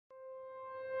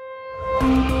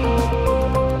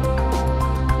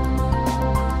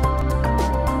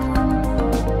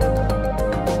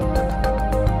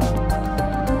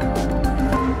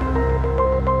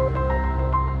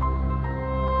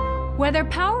Whether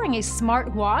powering a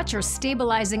smart watch or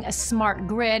stabilizing a smart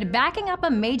grid, backing up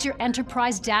a major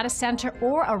enterprise data center,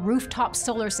 or a rooftop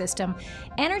solar system,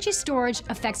 energy storage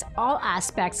affects all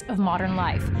aspects of modern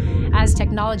life. As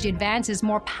technology advances,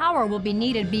 more power will be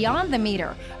needed beyond the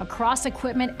meter, across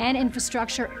equipment and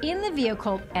infrastructure, in the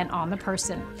vehicle and on the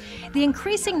person. The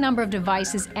increasing number of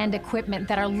devices and equipment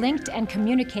that are linked and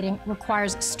communicating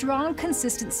requires strong,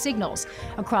 consistent signals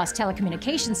across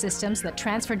telecommunication systems that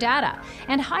transfer data,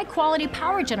 and high-quality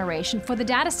power generation for the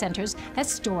data centers that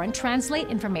store and translate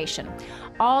information.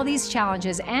 All these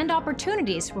challenges and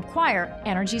opportunities require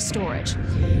energy storage.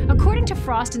 According to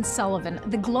Frost & Sullivan,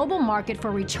 the global market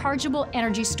for rechargeable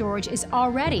energy storage is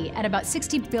already at about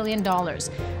 $60 billion,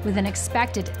 with an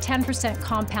expected 10%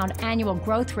 compound annual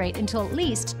growth rate until at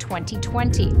least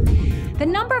 2020. The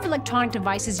number of electronic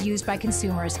devices used by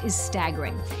consumers is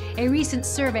staggering. A recent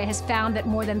survey has found that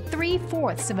more than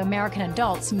 3/4 of American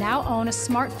adults now own a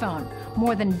smartphone,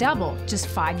 more than double just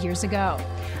 5 years ago.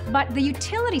 But the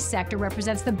utility sector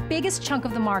represents the biggest chunk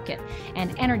of the market,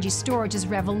 and energy storage is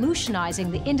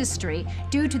revolutionizing the industry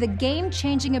due to the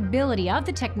game-changing ability of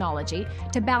the technology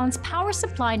to balance power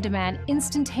supply and demand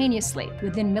instantaneously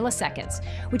within milliseconds,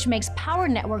 which makes power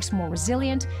networks more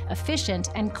resilient, efficient,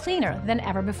 and cleaner than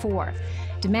ever before.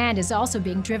 Demand is also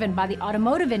being driven by the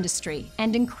automotive industry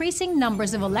and increasing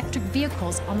numbers of electric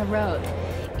vehicles on the road.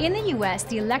 In the U.S.,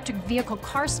 the electric vehicle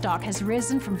car stock has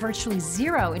risen from virtually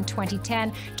zero in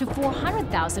 2010 to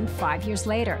 400,000 5 years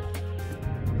later.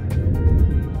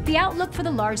 The outlook for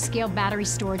the large-scale battery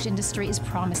storage industry is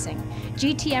promising.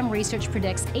 GTM Research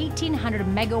predicts 1,800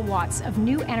 megawatts of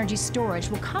new energy storage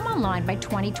will come online by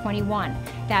 2021.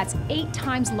 That's 8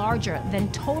 times larger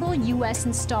than total U.S.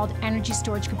 installed energy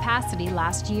storage capacity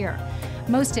last year.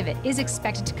 Most of it is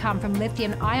expected to come from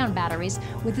lithium-ion batteries,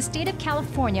 with the state of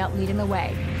California leading the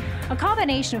way. A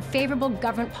combination of favorable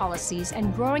government policies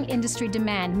and growing industry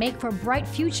demand make for a bright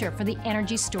future for the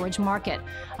energy storage market,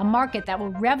 a market that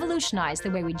will revolutionize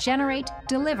the way we generate,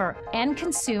 deliver, and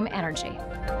consume energy.